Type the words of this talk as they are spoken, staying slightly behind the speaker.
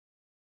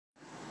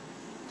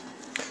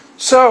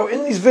So,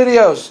 in these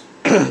videos,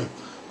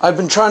 I've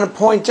been trying to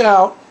point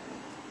out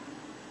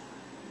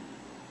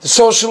the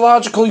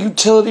sociological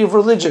utility of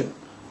religion.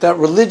 That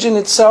religion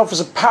itself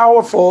is a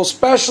powerful,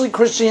 especially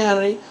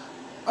Christianity,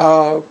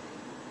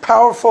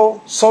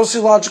 powerful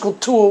sociological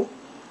tool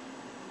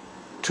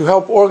to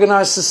help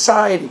organize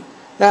society.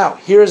 Now,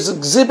 here's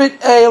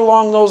Exhibit A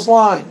along those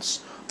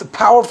lines. The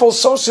powerful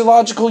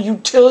sociological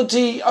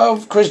utility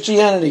of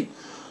Christianity.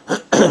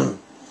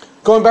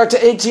 Going back to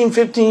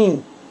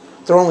 1815,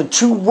 there are only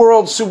two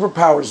world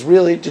superpowers.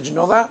 Really? Did you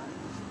know that?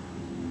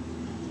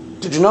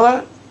 Did you know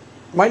that?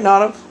 Might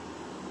not have.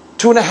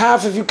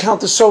 2.5 if you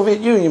count the Soviet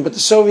Union, but the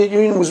Soviet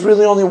Union was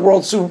really only a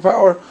world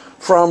superpower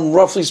from,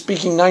 roughly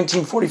speaking,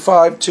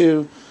 1945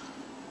 to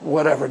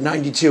whatever,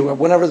 92,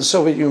 whenever the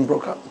Soviet Union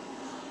broke up.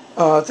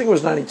 I think it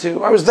was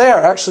 92. I was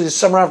there, actually, the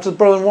summer after the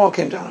Berlin Wall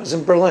came down. I was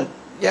in Berlin.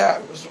 Yeah,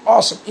 it was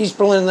awesome. East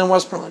Berlin and then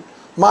West Berlin.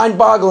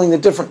 Mind-boggling the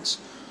difference.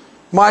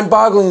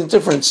 Mind-boggling the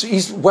difference.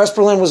 West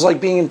Berlin was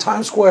like being in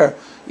Times Square.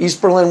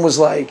 East Berlin was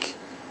like,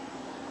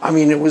 I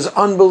mean, it was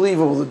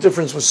unbelievable. The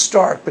difference was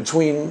stark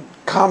between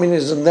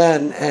communism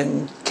then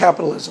and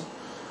capitalism.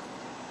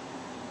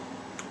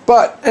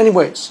 But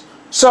anyways,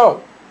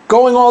 so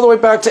going all the way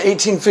back to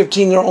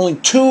 1815, there are only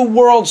two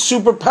world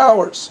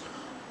superpowers,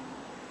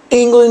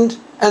 England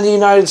and the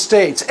United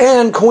States.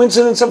 And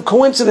coincidence of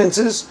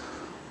coincidences,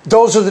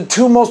 those are the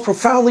two most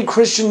profoundly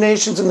Christian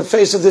nations in the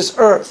face of this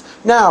earth.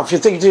 Now, if you're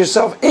thinking to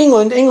yourself,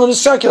 England is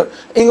secular.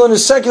 England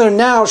is secular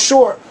now,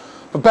 sure.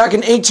 But back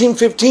in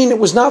 1815, it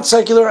was not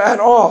secular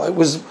at all. It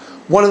was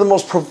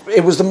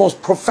the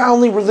most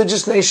profoundly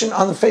religious nation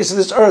on the face of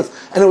this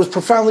earth, and it was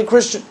profoundly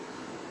Christian.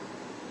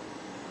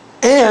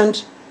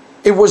 And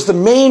it was the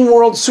main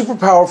world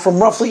superpower from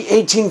roughly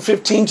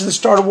 1815 to the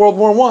start of World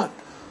War I.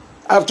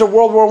 After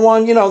World War I,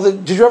 you know,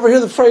 did you ever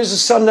hear the phrase, the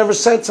sun never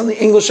sets on the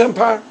English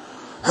Empire?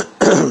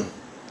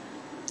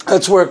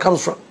 That's where it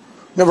comes from.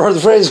 Never heard the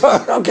phrase?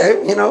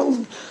 Okay, you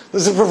know,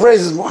 listen for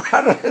phrases more.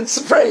 It's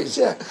a phrase,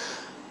 yeah.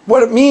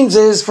 What it means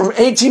is, from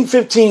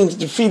 1815, the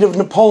defeat of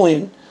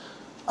Napoleon,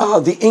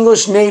 the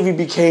English Navy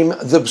became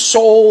the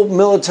sole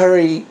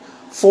military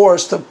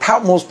force, the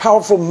most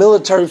powerful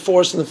military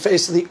force in the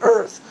face of the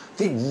earth,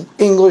 the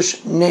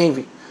English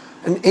Navy.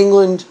 And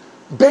England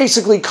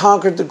basically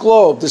conquered the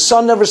globe. The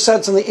sun never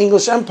sets on the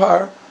English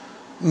Empire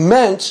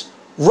meant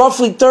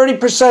roughly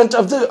 30%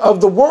 of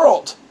the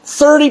world,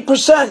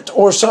 30%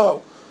 or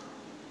so,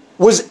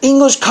 was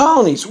English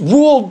colonies,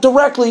 ruled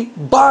directly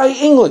by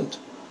England.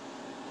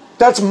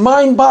 That's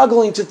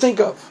mind-boggling to think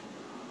of.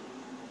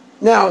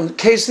 Now, in the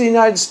case of the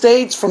United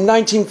States, from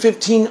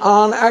 1915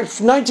 on,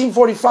 from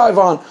 1945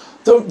 on,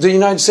 the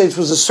United States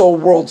was the sole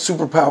world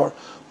superpower.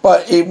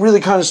 But it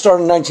really kind of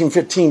started in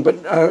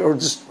 1915, or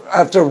just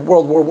after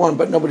World War I,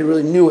 but nobody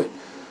really knew it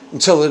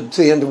until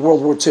the end of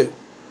World War II.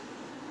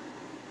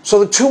 So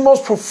the two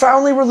most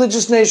profoundly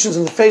religious nations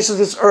in the face of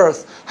this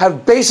earth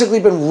have basically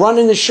been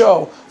running the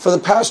show for the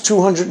past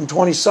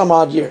 220 some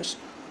odd years.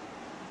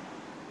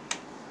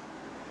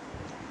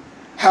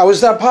 How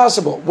is that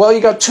possible? Well, you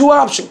got two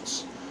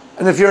options.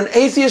 And if you're an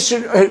atheist,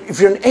 you're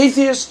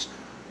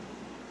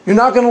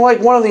not going to like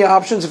one of the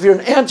options. If you're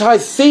an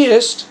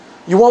anti-theist,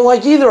 you won't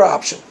like either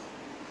option.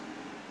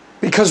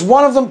 Because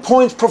one of them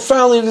points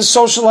profoundly to the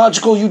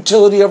sociological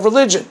utility of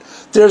religion.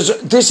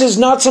 This is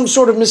not some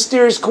sort of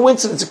mysterious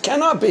coincidence. It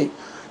cannot be.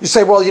 You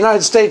say, well, the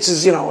United States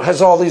is,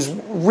 has all these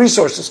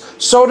resources.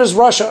 So does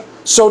Russia.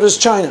 So does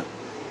China.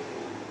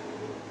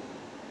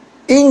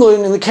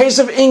 England, in the case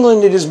of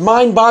England, it is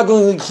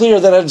mind-bogglingly clear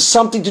that it had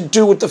something to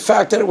do with the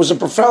fact that it was a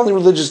profoundly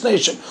religious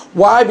nation.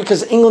 Why?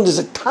 Because England is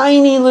a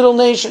tiny little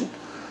nation.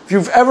 If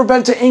you've ever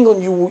been to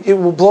England, it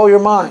will blow your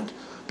mind,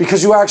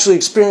 because you actually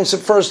experience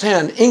it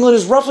firsthand. England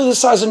is roughly the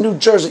size of New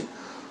Jersey.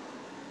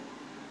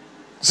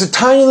 It's a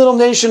tiny little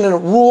nation, and it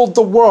ruled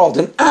the world,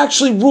 and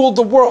actually ruled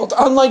the world.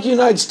 Unlike the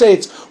United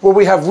States, where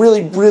we have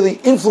really,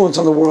 really influence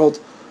on the world,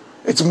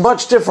 it's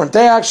much different.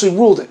 They actually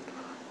ruled it.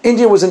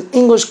 India was an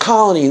English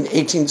colony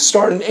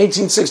started in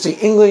 1860.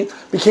 England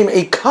became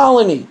a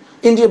colony.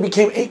 India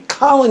became a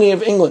colony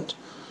of England.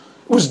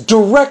 It was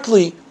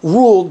directly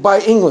ruled by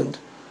England.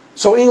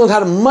 So England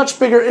had a much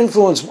bigger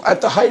influence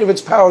at the height of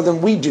its power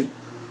than we do.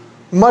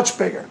 Much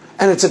bigger.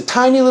 And it's a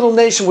tiny little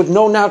nation with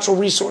no natural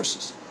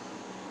resources.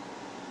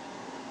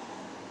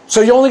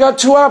 So you only got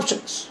two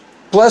options.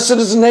 Blessed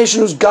is the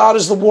nation whose God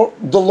is the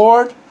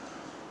Lord.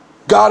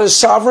 God is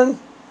sovereign.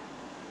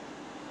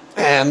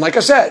 And like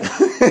I said,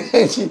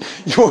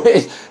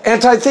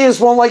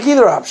 anti-theists won't like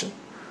either option.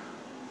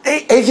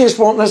 Atheists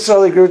won't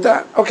necessarily agree with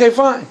that. Okay,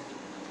 fine.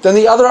 Then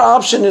the other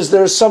option is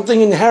there's something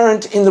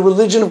inherent in the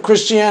religion of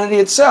Christianity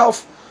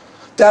itself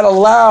that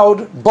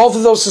allowed both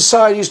of those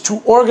societies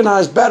to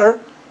organize better,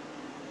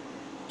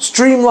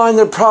 streamline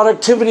their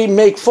productivity,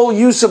 make full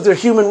use of their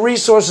human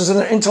resources and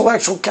their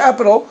intellectual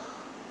capital,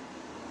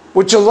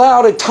 which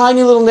allowed a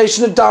tiny little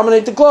nation to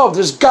dominate the globe.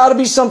 There's got to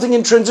be something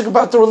intrinsic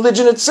about the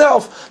religion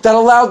itself that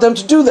allowed them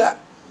to do that.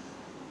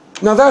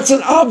 Now that's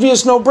an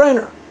obvious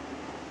no-brainer.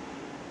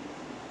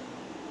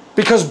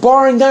 Because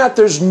barring that,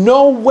 there's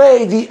no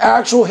way the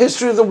actual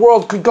history of the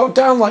world could go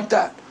down like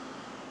that.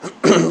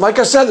 Like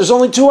I said, there's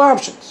only two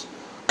options.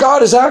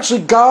 God is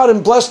actually God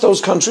and blessed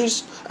those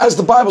countries. As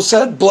the Bible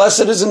said,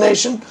 blessed is a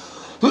nation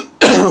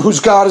whose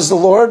God is the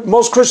Lord.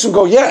 Most Christians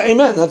go, yeah,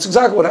 amen. That's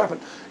exactly what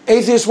happened.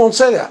 Atheists won't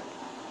say that.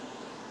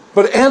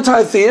 But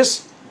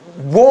anti-theists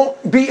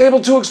won't be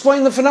able to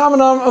explain the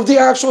phenomenon of the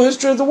actual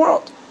history of the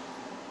world.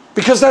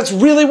 Because that's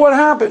really what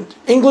happened.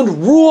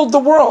 England ruled the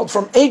world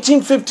from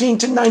 1815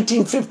 to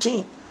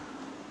 1915.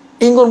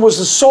 England was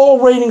the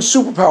sole reigning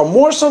superpower,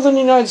 more so than the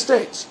United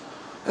States.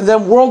 And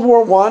then World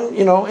War I,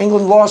 you know,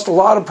 England lost a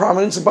lot of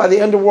prominence. And by the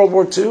end of World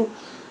War II,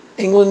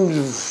 England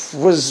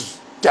was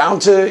down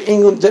to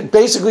England,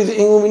 basically the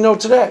England we know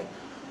today.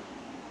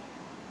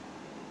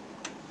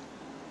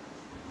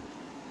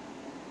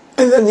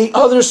 And then the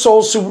other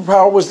sole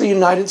superpower was the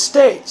United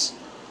States.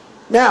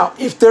 Now,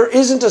 if there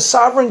isn't a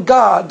sovereign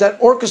God that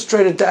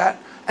orchestrated that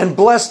and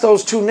blessed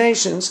those two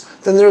nations,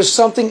 then there is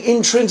something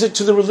intrinsic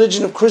to the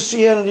religion of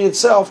Christianity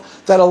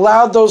itself that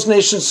allowed those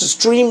nations to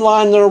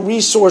streamline their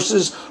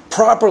resources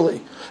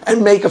properly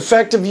and make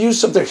effective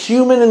use of their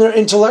human and their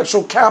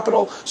intellectual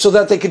capital so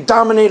that they could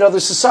dominate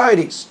other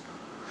societies.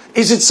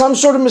 Is it some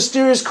sort of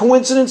mysterious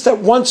coincidence that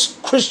once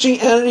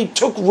Christianity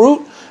took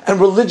root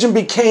and religion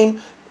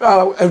became,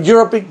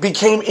 Europe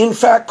became in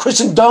fact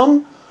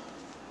Christendom?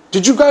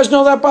 Did you guys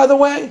know that, by the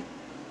way?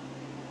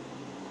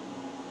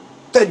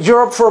 That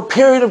Europe for a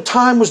period of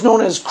time was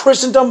known as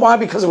Christendom. Why?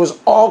 Because it was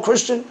all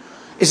Christian.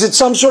 Is it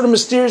some sort of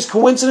mysterious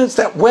coincidence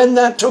that when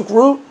that took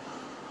root,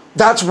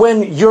 that's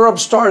when Europe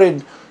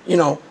started, you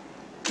know,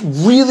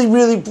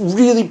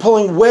 really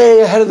pulling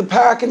way ahead of the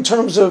pack in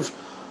terms of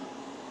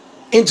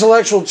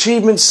intellectual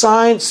achievement,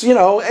 science? You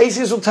know,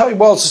 atheists will tell you,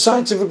 well, it's a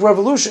scientific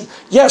revolution.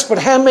 Yes, but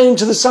handmade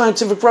into the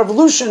scientific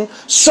revolution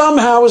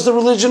somehow is the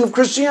religion of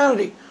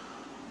Christianity.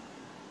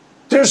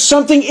 There's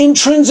something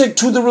intrinsic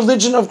to the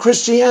religion of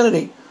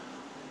Christianity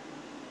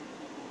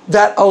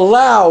that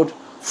allowed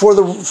for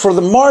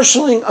the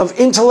marshaling of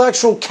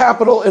intellectual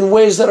capital in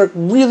ways that are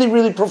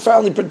really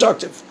profoundly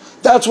productive.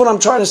 That's what I'm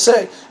trying to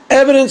say.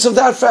 Evidence of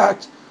that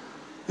fact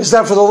is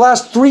that for the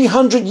last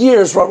 300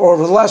 years, or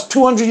over the last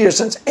 200 years,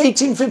 since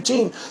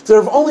 1815, there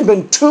have only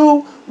been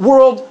two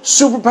world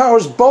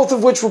superpowers, both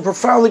of which were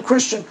profoundly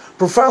Christian,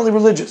 profoundly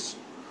religious.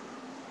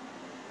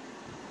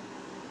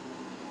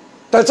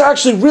 That's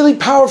actually really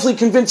powerfully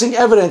convincing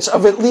evidence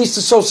of at least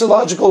the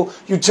sociological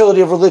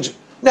utility of religion.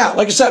 Now,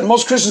 like I said,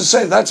 most Christians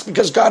say that's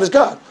because God is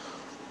God.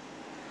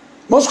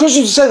 Most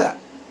Christians say that.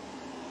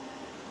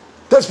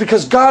 That's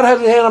because God had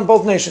a hand on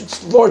both nations.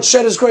 The Lord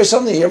shed his grace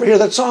on thee. You ever hear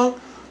that song?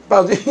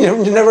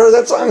 You never heard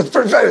that song? It's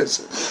pretty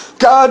famous.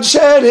 God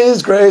shed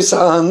his grace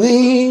on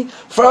thee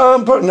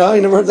from... No,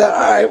 you never heard that? All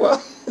right,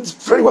 well, it's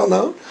pretty well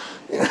known.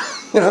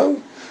 You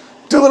know,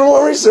 do a little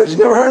more research. You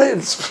never heard it?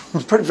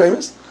 It's pretty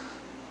famous.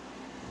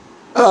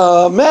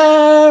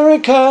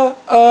 America,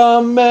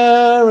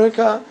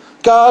 America,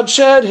 God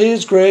shed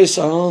his grace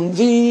on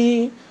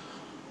thee.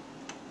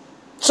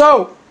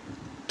 So,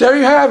 there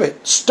you have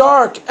it.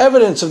 Stark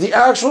evidence of the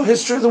actual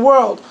history of the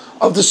world,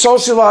 of the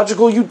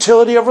sociological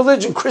utility of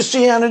religion,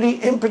 Christianity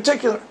in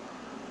particular.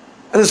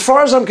 And as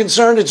far as I'm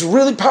concerned, it's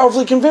really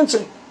powerfully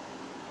convincing.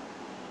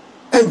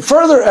 And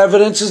further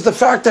evidence is the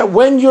fact that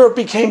when Europe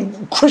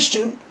became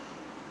Christian,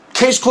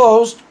 case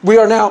closed, we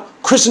are now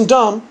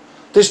Christendom,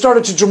 they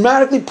started to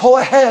dramatically pull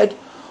ahead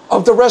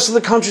of the rest of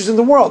the countries in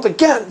the world.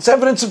 Again, it's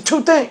evidence of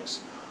two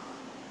things.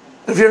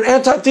 If you're an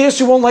anti-theist,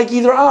 you won't like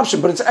either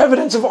option, but it's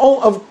evidence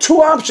of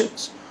two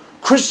options.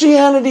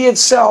 Christianity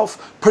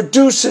itself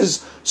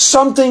produces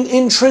something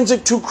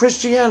intrinsic to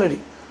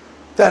Christianity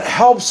that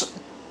helps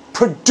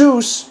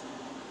produce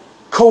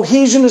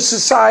cohesion of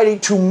society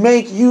to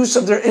make use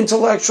of their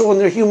intellectual and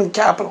their human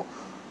capital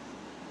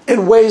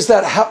in ways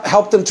that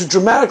help them to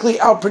dramatically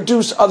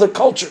outproduce other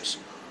cultures.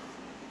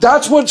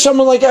 That's what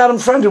someone like Adam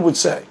Friended would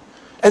say.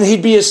 And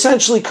he'd be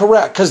essentially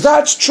correct, because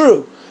that's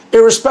true,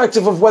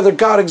 irrespective of whether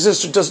God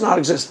exists or does not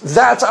exist.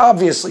 That's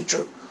obviously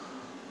true.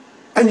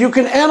 And you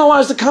can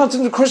analyze the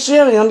content of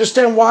Christianity and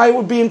understand why it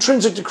would be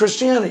intrinsic to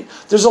Christianity.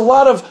 There's a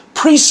lot of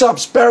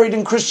precepts buried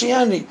in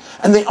Christianity,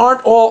 and they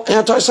aren't all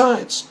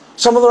anti-science.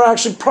 Some of them are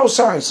actually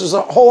pro-science. There's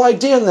a whole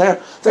idea in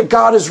there that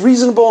God is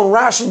reasonable and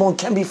rational and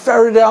can be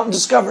ferreted out and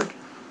discovered.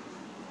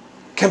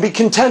 Can be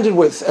contended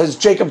with, as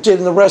Jacob did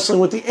in the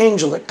wrestling with the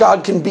angel, that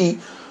God can be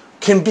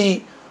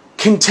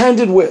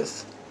contended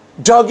with,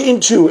 dug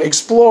into,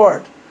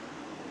 explored,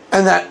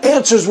 and that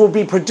answers will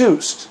be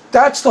produced.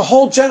 That's the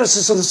whole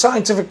genesis of the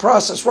scientific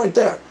process right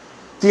there.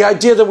 The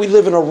idea that we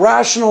live in a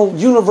rational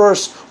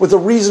universe with a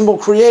reasonable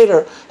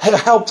creator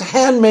helped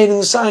handmade in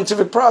the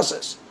scientific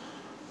process.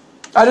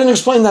 I didn't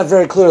explain that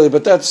very clearly,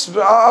 but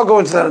I'll go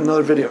into that in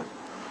another video.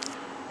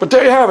 But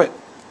there you have it.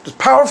 There's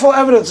powerful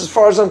evidence, as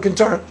far as I'm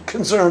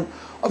concerned,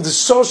 of the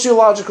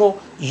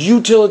sociological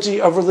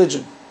utility of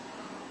religion.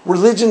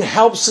 Religion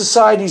helps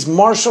societies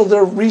marshal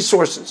their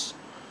resources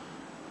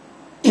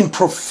in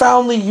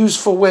profoundly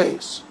useful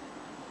ways.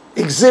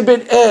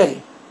 Exhibit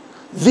A,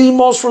 the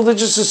most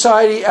religious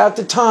society at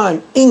the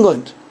time,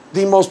 England,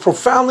 the most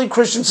profoundly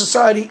Christian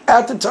society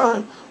at the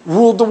time,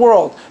 ruled the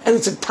world. And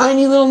it's a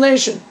tiny little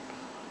nation.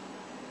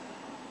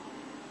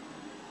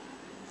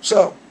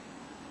 So,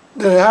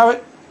 there you have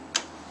it.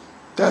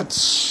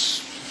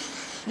 That's,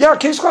 yeah,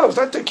 case closed.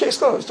 That's the case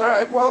closed. All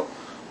right, well,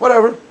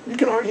 whatever. You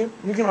can argue.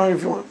 You can argue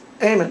if you want.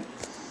 Amen.